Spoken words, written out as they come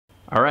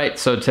All right,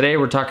 so today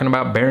we're talking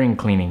about bearing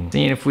cleaning,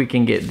 seeing if we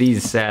can get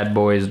these sad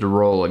boys to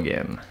roll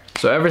again.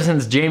 So ever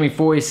since Jamie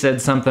Foy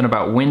said something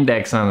about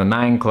Windex on the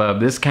 9 Club,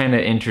 this kind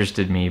of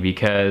interested me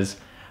because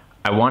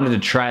I wanted to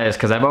try this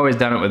because I've always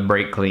done it with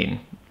brake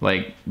clean,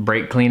 like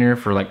brake cleaner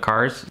for like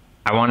cars.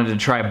 I wanted to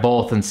try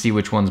both and see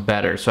which one's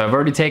better. So I've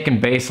already taken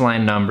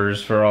baseline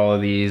numbers for all of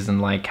these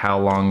and like how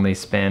long they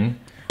spin.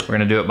 We're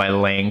gonna do it by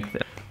length.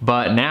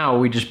 But now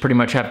we just pretty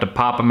much have to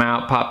pop them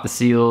out, pop the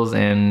seals,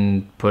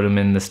 and put them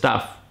in the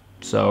stuff.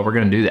 So we're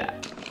gonna do that.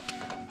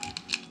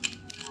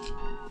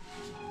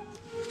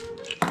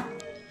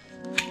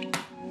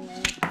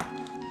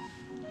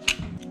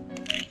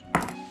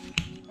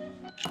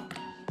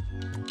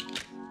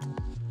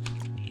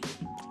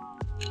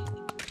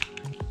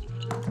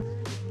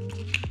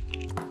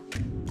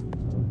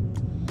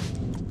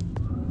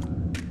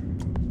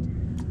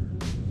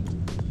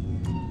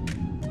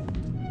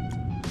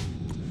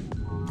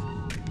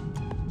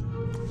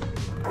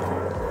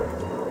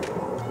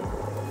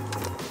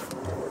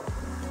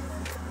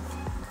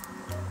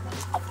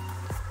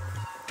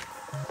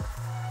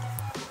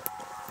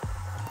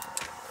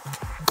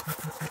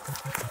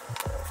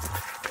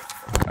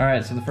 All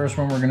right, so the first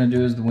one we're gonna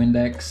do is the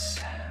Windex.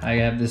 I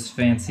have this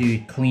fancy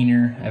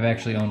cleaner. I've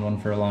actually owned one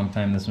for a long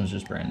time. This one's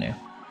just brand new.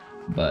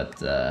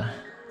 But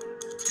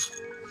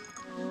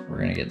we're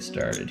gonna get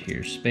started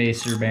here.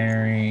 Spacer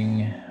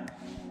bearing.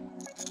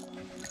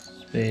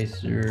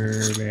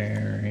 Spacer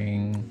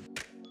bearing.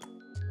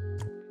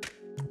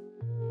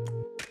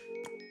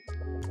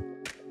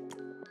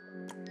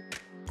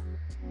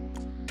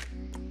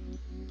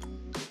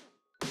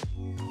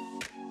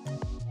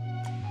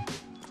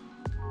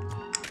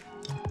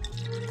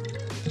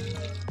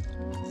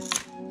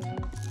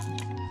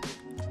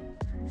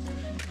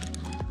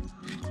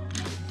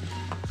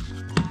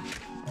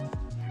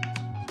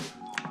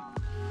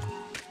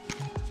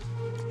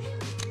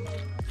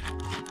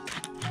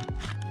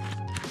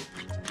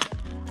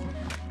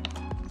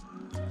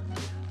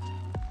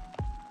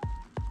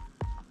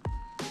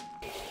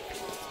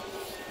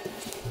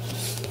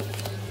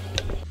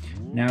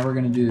 Now we're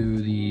gonna do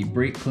the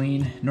brake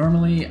clean.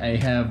 Normally I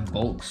have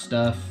bulk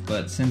stuff,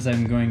 but since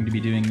I'm going to be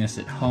doing this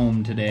at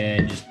home today,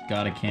 I just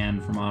got a can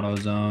from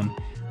AutoZone.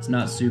 It's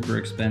not super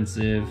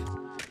expensive,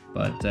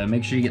 but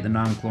make sure you get the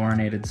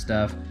non-chlorinated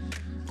stuff.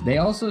 They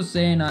also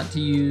say not to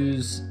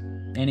use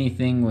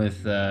anything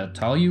with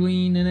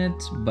toluene in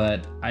it,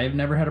 but I've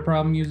never had a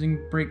problem using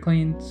brake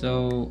clean,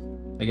 so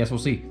I guess we'll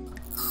see.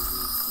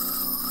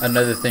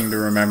 Another thing to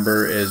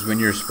remember is when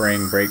you're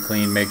spraying brake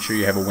clean, make sure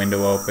you have a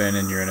window open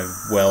and you're in a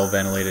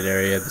well-ventilated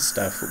area. The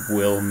stuff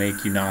will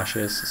make you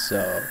nauseous,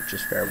 so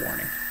just fair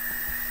warning.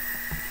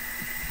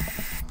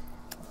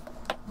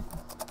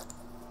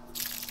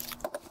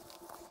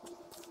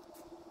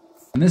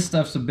 And this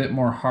stuff's a bit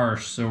more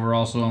harsh, so we're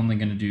also only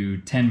going to do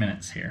 10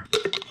 minutes here.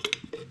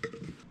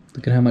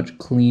 Look at how much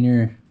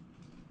cleaner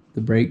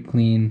the brake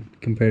clean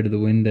compared to the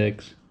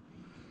Windex.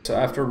 So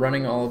after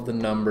running all of the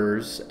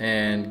numbers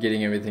and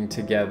getting everything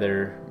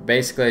together,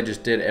 basically I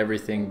just did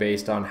everything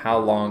based on how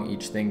long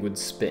each thing would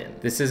spin.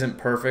 This isn't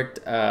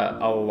perfect.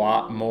 A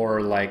lot more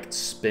like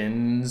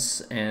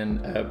spins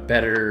and a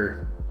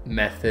better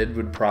method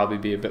would probably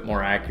be a bit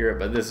more accurate,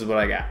 but this is what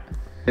I got.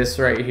 This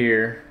right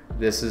here,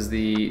 this is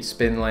the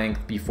spin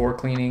length before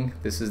cleaning.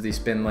 This is the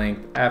spin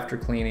length after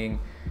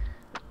cleaning.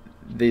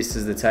 This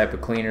is the type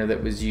of cleaner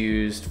that was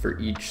used for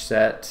each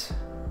set.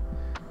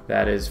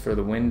 That is for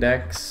the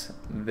Windex.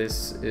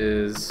 This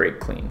is brake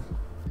clean.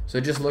 So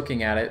just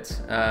looking at it,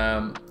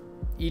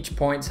 each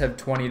points have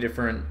 20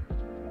 different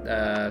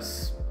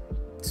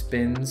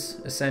spins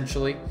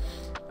essentially,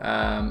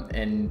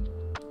 and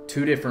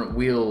 2 different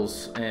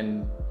wheels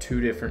and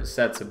 2 different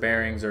sets of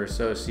bearings are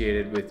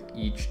associated with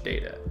each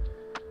data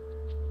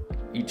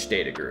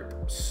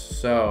group.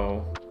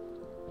 So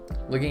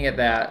looking at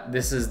that,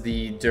 this is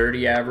the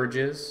dirty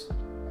averages.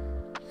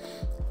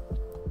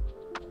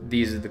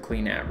 These are the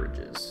clean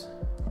averages.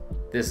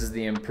 This is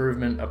the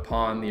improvement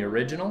upon the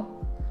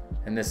original,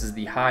 and this is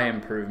the high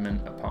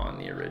improvement upon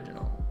the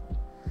original.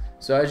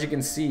 So as you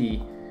can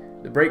see,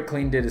 the brake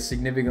clean did a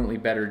significantly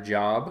better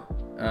job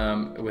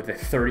with a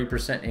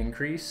 30%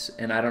 increase,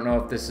 and I don't know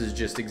if this is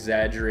just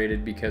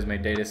exaggerated because my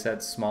data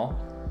set's small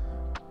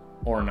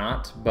or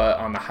not, but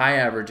on the high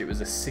average it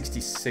was a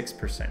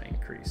 66%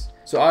 increase.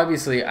 So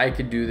obviously I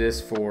could do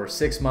this for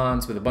 6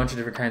 months with a bunch of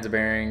different kinds of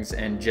bearings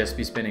and just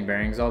be spinning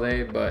bearings all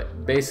day,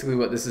 but basically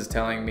what this is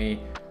telling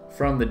me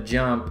from the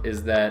jump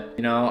is that,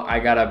 you know, I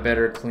got a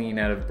better clean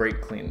out of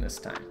brake clean this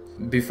time.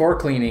 Before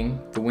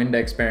cleaning, the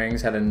Windex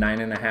bearings had a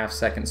 9.5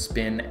 second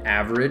spin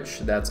average.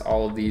 That's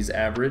all of these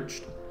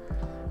averaged.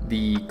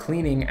 The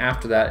cleaning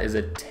after that is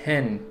a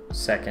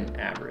 10-second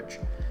average,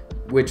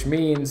 which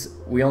means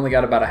we only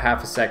got about a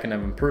half a second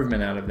of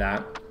improvement out of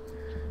that,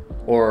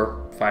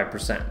 or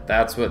 5%.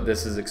 That's what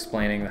this is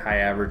explaining. The high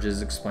average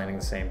is explaining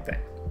the same thing.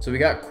 So we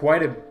got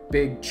quite a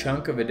big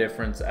chunk of a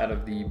difference out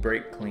of the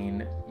brake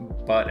clean,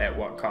 but at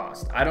what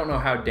cost? I don't know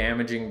how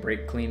damaging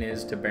brake clean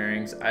is to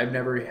bearings. I've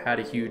never had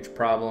a huge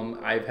problem.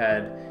 I've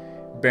had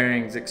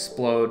bearings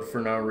explode for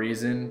no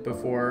reason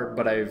before,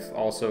 but I've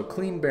also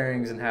cleaned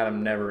bearings and had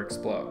them never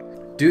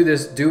explode. Do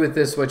with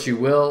this what you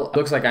will.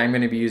 Looks like I'm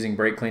going to be using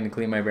brake clean to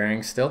clean my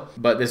bearings still,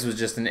 but this was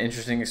just an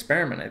interesting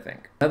experiment, I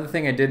think. Another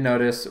thing I did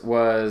notice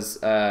was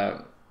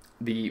the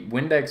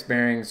Windex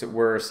bearings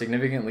were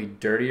significantly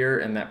dirtier,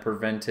 and that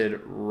prevented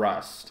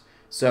rust.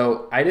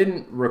 So I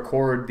didn't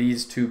record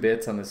these two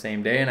bits on the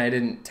same day, and I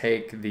didn't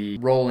take the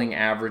rolling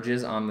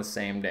averages on the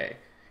same day.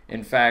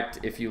 In fact,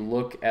 if you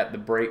look at the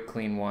brake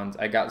clean ones,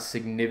 I got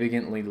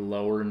significantly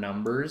lower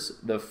numbers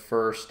the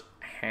first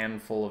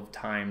handful of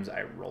times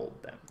I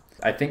rolled them.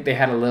 I think they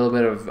had a little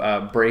bit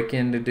of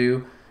break-in to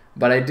do,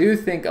 but I do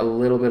think a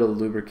little bit of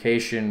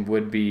lubrication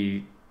would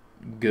be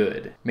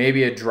good.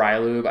 Maybe a dry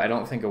lube. I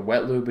don't think a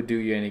wet lube would do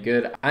you any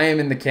good. I am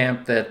in the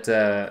camp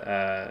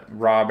that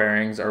raw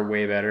bearings are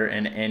way better,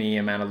 and any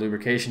amount of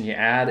lubrication you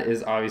add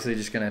is obviously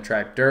just going to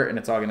attract dirt, and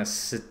it's all going to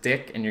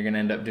stick, and you're going to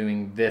end up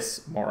doing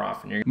this more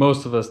often.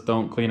 Most of us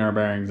don't clean our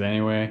bearings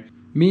anyway.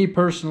 Me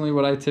personally,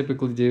 what I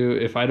typically do,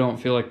 if I don't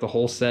feel like the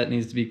whole set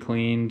needs to be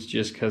cleaned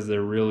just because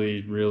they're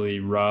really,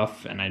 really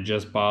rough and I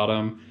just bought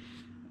them,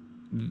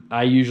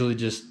 I usually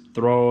just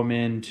throw them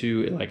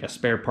into like a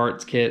spare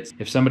parts kit.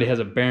 If somebody has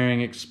a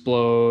bearing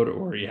explode,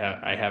 or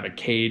I have a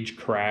cage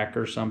crack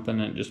or something,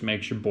 and it just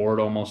makes your board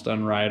almost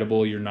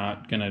unrideable, you're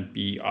not gonna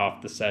be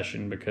off the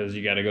session because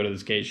you got to go to the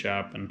skate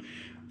shop and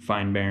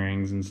find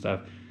bearings and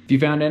stuff. If you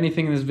found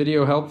anything in this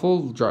video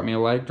helpful, drop me a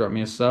like, drop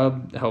me a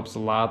sub. It helps a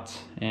lot,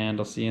 and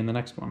I'll see you in the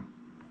next one.